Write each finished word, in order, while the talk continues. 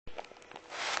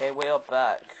Okay, we are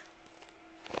back.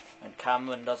 And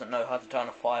Cameron doesn't know how to turn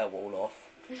a firewall off.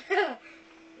 You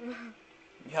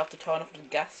have to turn off the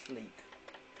gas leak.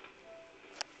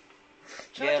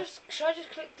 Should I just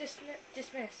click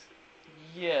dismiss?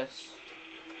 Yes.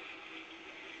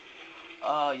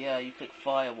 Oh yeah, you click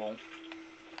firewall.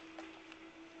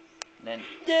 And then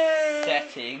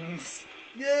settings.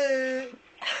 Yeah.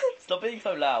 Stop being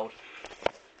so loud.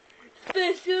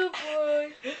 Special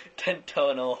boy. Then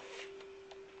turn off.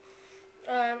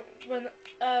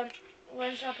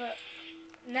 When should I put?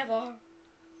 Never.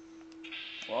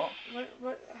 What?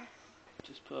 What?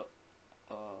 Just put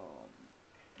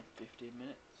 15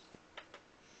 minutes.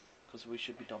 Because we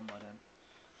should be done by then.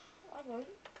 I won't.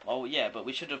 Oh yeah, but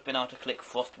we should have been able to click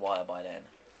Frostwire by then.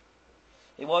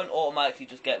 It won't automatically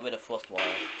just get rid of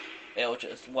Frostwire. It'll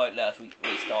just won't let us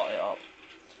restart it up.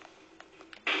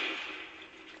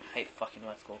 I hate fucking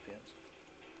red scorpions.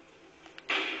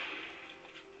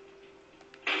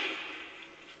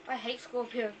 I hate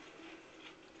scorpions.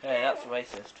 Hey, that's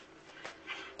racist.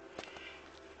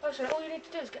 Oh, so all you need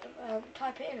to do is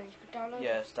type it in and you can download it.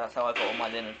 Yes, that's how I got all my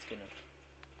Lynyrd Skynyrd.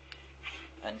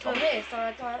 And So Tom. this, so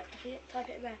I type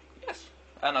it in there. Yes.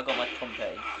 And I got my Tom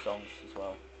Petty songs as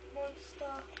well.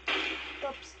 Monster,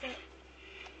 dubstep.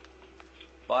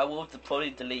 But I will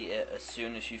probably delete it as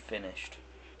soon as you finished.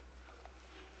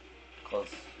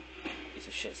 Because it's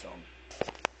a shit song.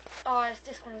 Oh, it's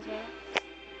this one as well.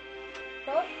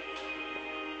 What?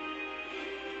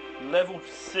 Level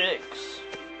 6.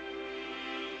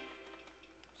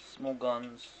 Small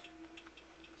guns.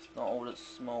 It's not all that's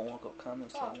small. I've got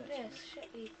cameras Oh, on it. this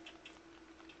shitty.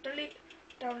 Delete.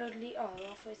 Download delete. Oh,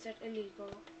 I thought it said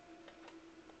illegal.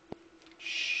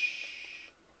 Shh.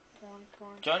 One.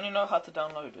 Don't you know how to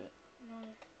download it?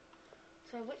 No.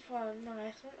 So which one? No,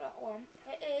 it's not that one.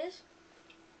 It is.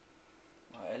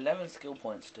 Right, 11 skill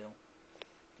points still.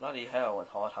 Bloody hell,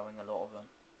 it's hard having a lot of them.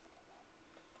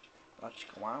 How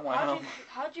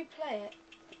do you play it?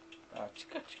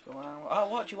 Oh,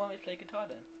 what? Do you want me to play guitar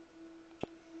then?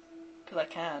 Because I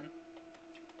can.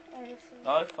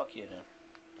 Oh, fuck you then.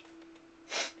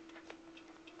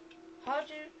 How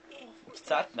do you... I'm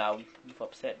sad now, you've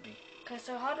upset me. Okay,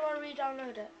 so how do I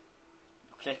re-download it?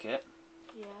 Click it.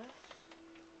 Yeah.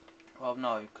 Well,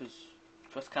 no, because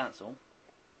press cancel.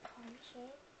 Cancel.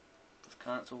 Just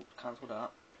cancel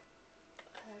that.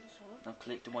 Cancel. Now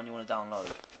click the one you want to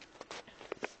download.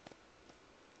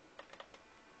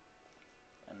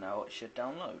 And now it should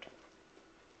download.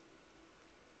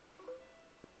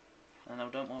 And now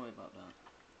don't worry about that.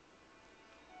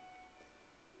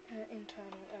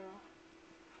 Internal error.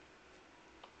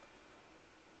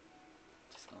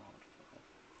 Discard.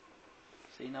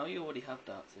 See, now you already have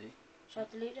that, see? Should I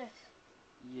delete this?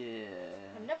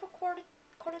 Yeah. I'm never quality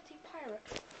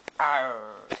pirate.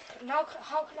 Arr. Now,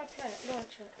 how can I play it?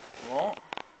 Launch it. What?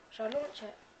 Should I launch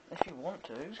it? If you want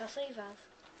to. Should I save as?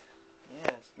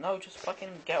 Yes. No, just fucking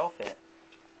get off it.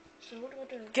 So what do I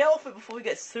do? Get off it before we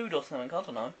get sued or something, I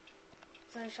don't know.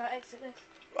 So should I exit this?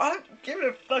 I don't give it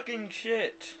a fucking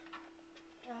shit.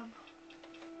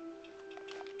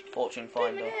 Fortune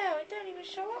finder. Yeah, it don't even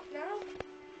show up now.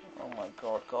 Oh my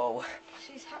god, go away.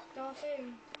 She's hacked our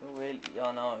thing. Really? Yeah,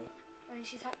 I know. I mean,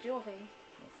 she's hacked your thing.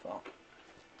 Oh fuck.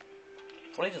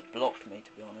 Probably just blocked me,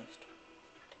 to be honest.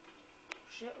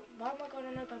 Shit, why am I going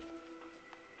on open?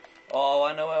 Oh,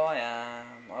 I know where I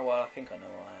am. Oh, well, I think I know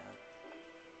where I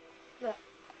am. Look.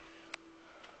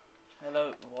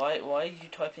 Hello, why are you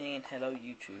typing in hello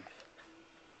YouTube?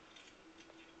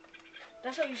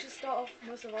 That's how you should start off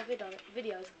most of our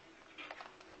videos.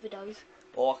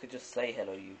 Or I could just say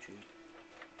hello YouTube.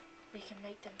 We can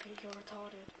make them think you're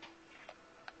retarded.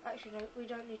 Actually, no, we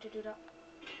don't need to do that.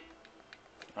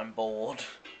 I'm bored.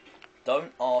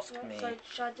 Don't ask me. So,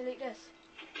 should I delete this?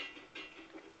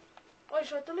 Oh,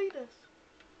 should I delete this?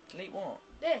 Delete what?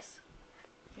 This.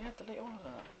 Yeah, delete all of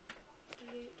that.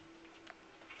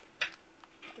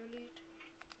 Delete.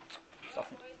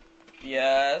 Something.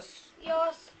 Yes.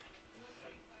 Yes.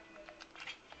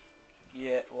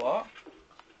 Yeah, what?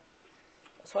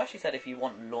 So she said if you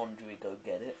want laundry, go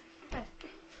get it.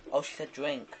 Oh, she said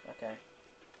drink. Okay.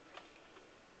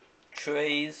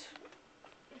 Trees.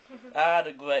 Ah,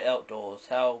 the great outdoors.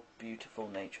 How beautiful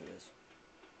nature is.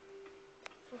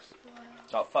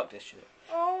 Oh, fuck this shit.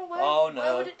 Oh, no.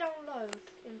 Where would it download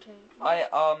into?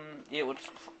 It would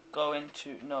go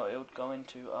into, no, it would go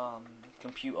into,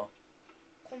 computer.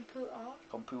 Computer.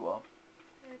 Computer.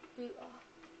 Do you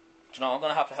know, I'm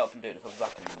gonna have to help him do this. I'll be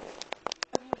back in a minute.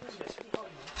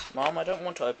 Mom, I don't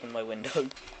want to open my window.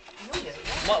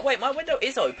 Wait, my window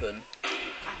is open.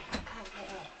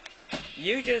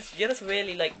 You're just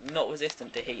really like not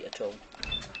resistant to heat at all.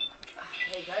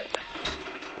 There you go.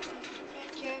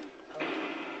 Thank you.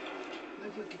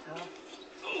 Move your guitar.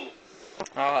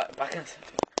 Alright, back in.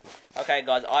 Okay,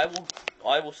 guys,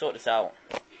 I will sort this out.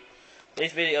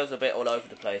 This video's a bit all over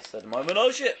the place at the moment.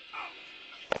 Oh shit!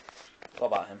 What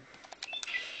about him?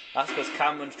 That's because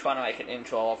Cameron's trying to make an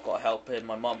intro. I've got to help him.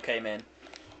 My mum came in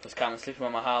because Cameron's sleeping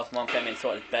in my house. Mum came in,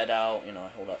 sorted his bed out. You know,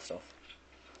 all that stuff.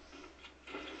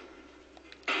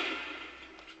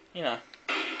 You know,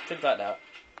 things like that.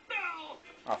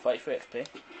 Oh, 33 XP.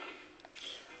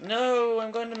 No,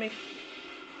 I'm going to make.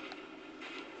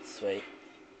 Sweet.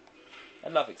 I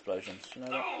love explosions. You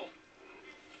know that.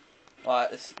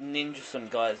 Alright, this ninja sun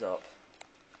guy's up.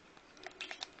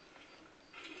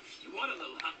 You want a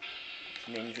little huh?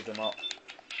 Ninja them up.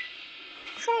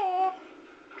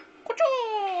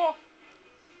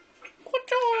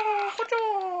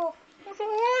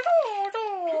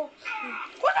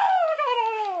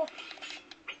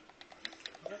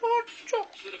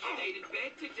 Should have stayed in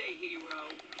bed today, hero.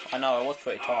 I know, I was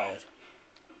pretty tired.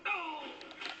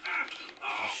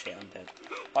 Oh shit, I'm dead.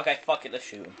 Okay, fuck it, let's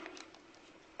shoot him.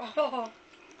 Oh.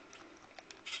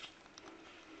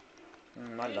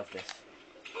 I love this.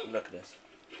 Look at this.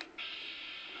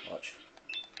 Watch.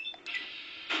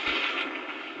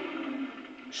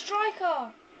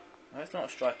 Striker! No, it's not a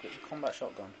striker, it's a combat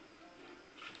shotgun.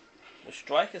 The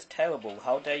striker's terrible.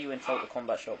 How dare you insult the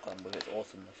combat shotgun with its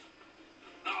awesomeness?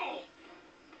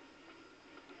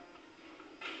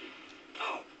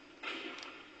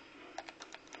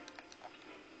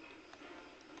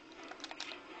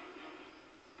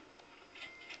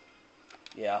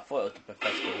 Yeah, I thought it was the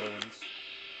Bethesda ruins.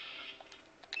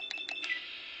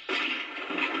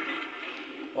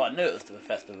 Well, I knew it was the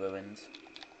Bethesda ruins.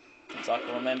 Since I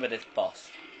can remember this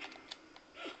boss.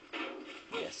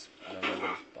 Yes, I remember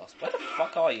this boss. Where the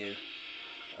fuck are you?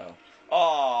 Oh.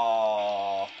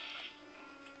 Oh.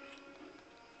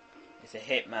 It's a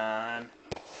hitman.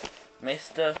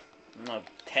 Mr. No,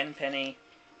 Tenpenny.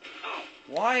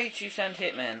 Why did you send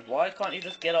hitmen? Why can't you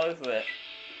just get over it?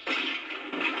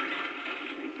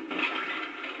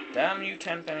 Damn you,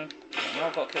 Tenpenny. Now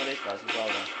I've got to kill these guys as well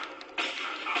then.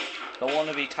 The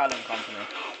wannabe talent company.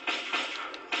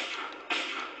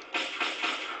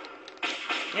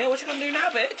 Yeah, what you gonna do now,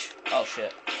 bitch? Oh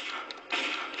shit.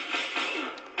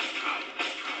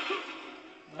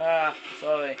 Ah,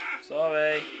 sorry.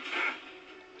 Sorry.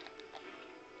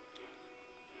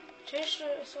 Change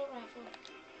the assault rifle.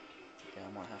 Yeah,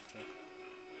 I might have to.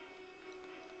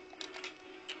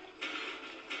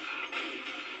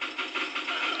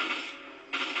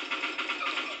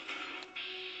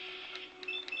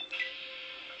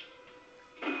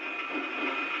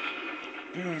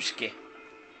 Boomski.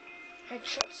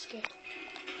 Headshot ski.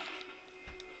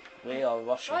 We are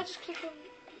Russian. Should I just click on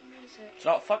music?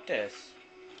 So, fuck this.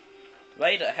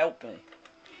 Raider, help me.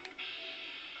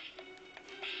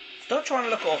 Stop trying to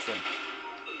look awesome.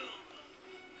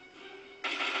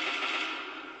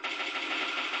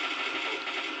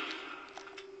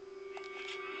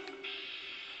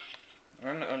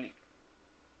 I'm not only...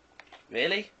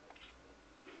 Really?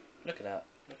 Look at that.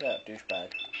 Look at that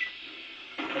douchebag.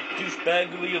 A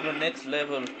douchebaggery of the next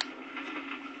level.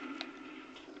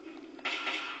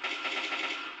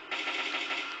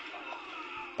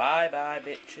 Bye bye,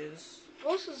 bitches.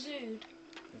 What's a Zood?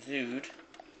 Zood.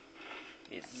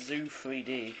 It's Zoo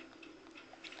 3D.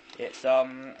 It's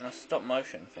a stop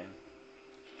motion thing.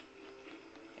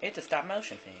 It's a stop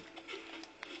motion thing.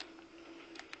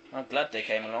 I'm glad they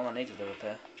came along. I needed a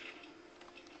repair.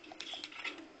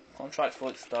 Contract for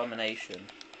extermination.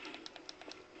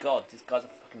 God, these guys are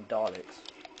fucking Daleks.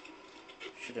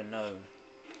 Should have known.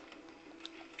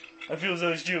 I feel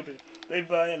so stupid. They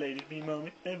violated me,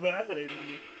 mommy. They violated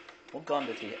me. What gun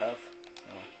did he have?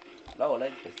 Oh. Oh, a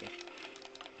laser pistol.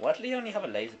 Why did he only have a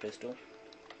laser pistol?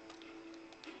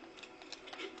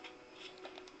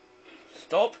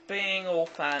 Stop being all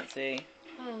fancy.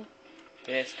 Oh.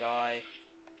 This guy.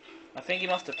 I think he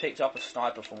must have picked up a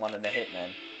sniper from one of the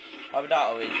hitmen. Either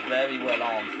that or he's very well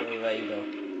armed for a raider.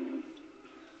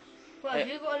 Well, have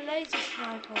you got a laser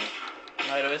sniper?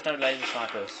 No, there is no laser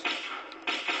snipers.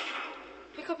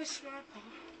 Pick up his sniper.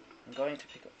 I'm going to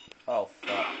pick up... Oh,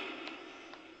 fuck.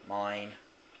 Mine.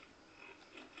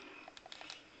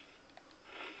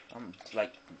 I'm,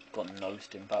 like, got no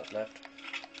stim packs left.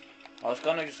 I was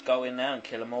gonna just go in there and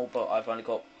kill them all, but I've only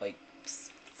got, like,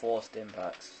 4 stim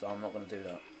packs, so I'm not gonna do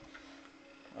that.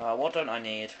 What don't I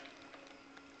need?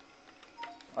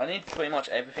 I need pretty much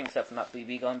everything except for that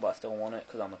BB gun, but I still want it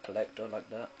because I'm a collector like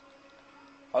that.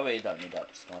 I really don't need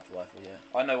that sniper rifle yet.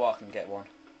 I know I can get one.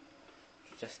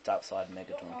 just outside Your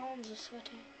Megatron. arms are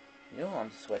sweaty. Your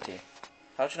arms are sweaty.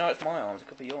 How do you know it's my arms? It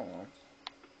could be your arms.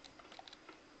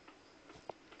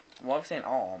 Why are we saying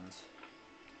arms?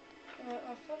 I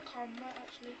think I might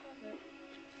actually have it.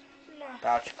 No.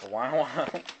 Bouchka, wow.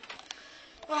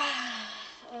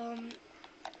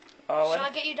 Shall I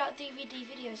get you that DVD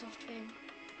video soft thing?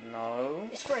 No.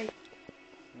 It's free.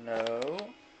 No.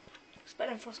 It's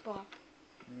better than Frostbar.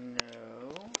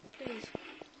 No. Please.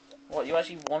 What, you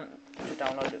actually want to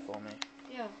download it for me?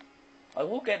 Yeah. I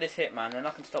will get this hit, man, then I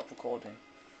can stop recording.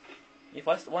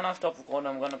 When I stop recording,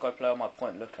 I'm gonna go play on my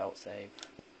point lookout save.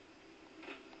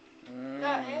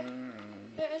 That here?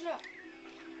 Here is that.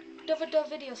 Duvada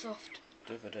video soft.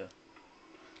 Duvada.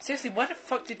 Seriously, where the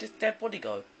fuck did this dead body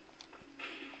go?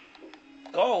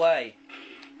 Go away.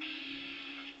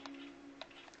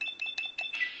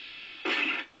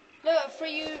 Look,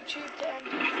 free YouTube to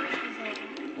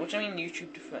MP3. What do you mean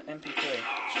YouTube to MP3?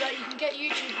 So that you can get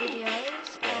YouTube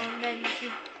videos and then you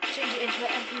can change it into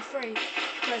an MP3.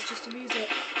 So it's just the music.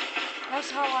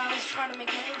 That's how I was trying to make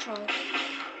my intro.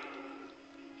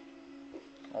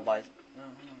 Or by...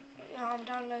 Yeah, I'm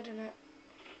downloading it.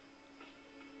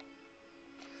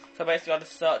 So basically I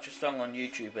just search a song on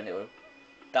YouTube and it will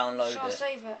download Shall I it.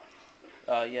 save it?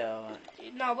 Yeah,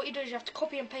 alright. No, what you do is you have to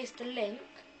copy and paste the link.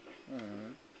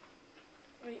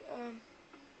 Wait,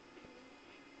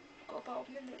 got about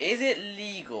a minute. Is it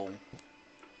legal?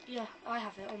 Yeah, I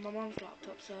have it on my mum's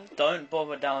laptop, so... Don't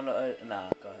bother download... Nah,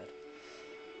 go ahead.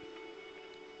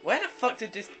 Where the fuck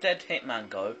did this dead hitman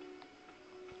go?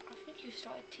 I think you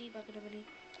started teabagging him and he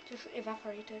just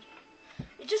evaporated.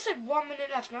 It just said 1 minute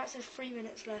left, now it says 3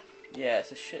 minutes left. Yeah,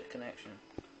 it's a shit connection.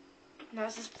 Now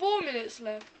it says 4 minutes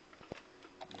left.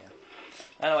 Yeah.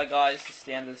 Anyway guys, this is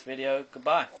the end of this video.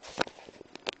 Goodbye.